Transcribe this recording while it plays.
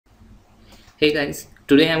Hey guys,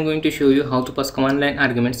 today I'm going to show you how to pass command line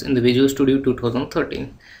arguments in the Visual Studio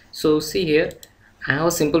 2013. So see here, I have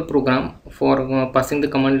a simple program for passing the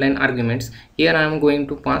command line arguments. Here I am going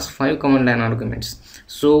to pass 5 command line arguments.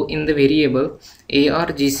 So in the variable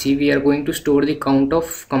argc we are going to store the count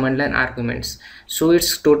of command line arguments. So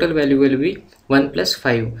its total value will be 1 plus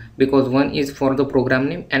 5 because 1 is for the program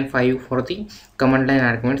name and 5 for the command line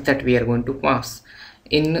arguments that we are going to pass.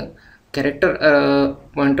 In character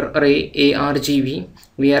pointer array argv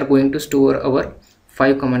we are going to store our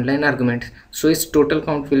 5 command line arguments. So its total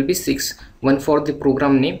count will be 6, 1 for the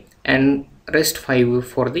program name and rest 5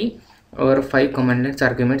 for the our 5 command lines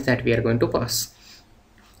arguments that we are going to pass.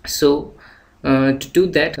 So to do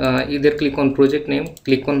that, either click on project name,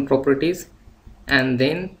 click on properties, and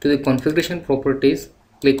then to the configuration properties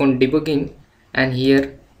click on debugging, and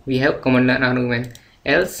here we have command line argument.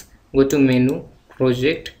 Else go to menu,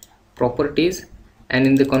 project, properties, and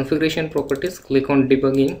in the configuration properties click on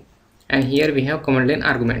debugging, and here we have command line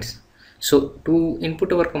arguments. So to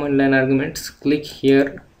input our command line arguments, click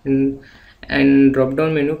here and drop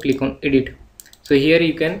down menu click on edit. So here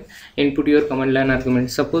you can input your command line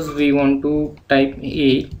arguments. Suppose we want to type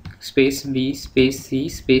A space B space C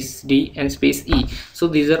space D and space E. So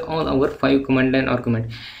these are all our 5 command line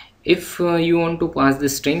argument. If you want to pass the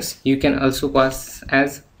strings, you can also pass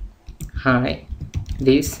as hi,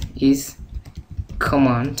 this is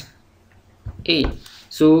command A.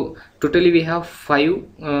 So totally we have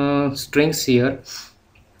 5 strings here.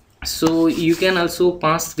 So you can also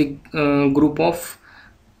pass the group of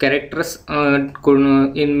characters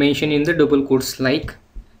in mention in the double quotes, like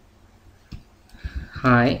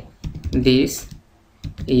hi, this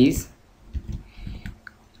is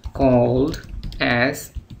called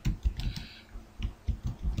as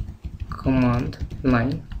command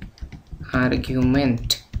line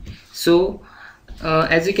argument. So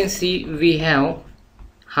as you can see, we have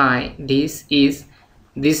hi, this is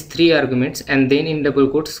these 3 arguments, and then in double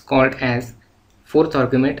quotes called as 4th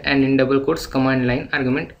argument, and in double quotes command line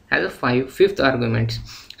argument as a 5th argument.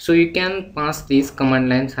 So you can pass these command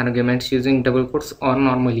lines arguments using double quotes or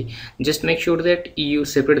normally. Just make sure that you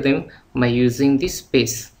separate them by using this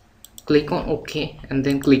space. Click on OK and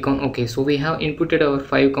then click on OK. So we have inputted our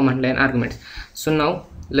 5 command line arguments. So now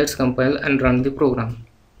let's compile and run the program.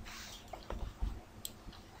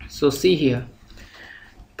 So see here,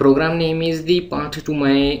 program name is the path to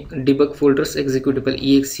my debug folders executable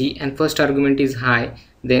exe, and first argument is hi,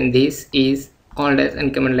 then this is called as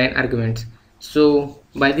and command line arguments. So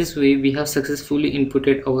by this way we have successfully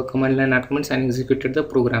inputted our command line arguments and executed the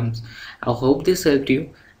programs. I hope this helped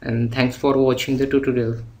you, and thanks for watching the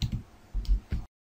tutorial.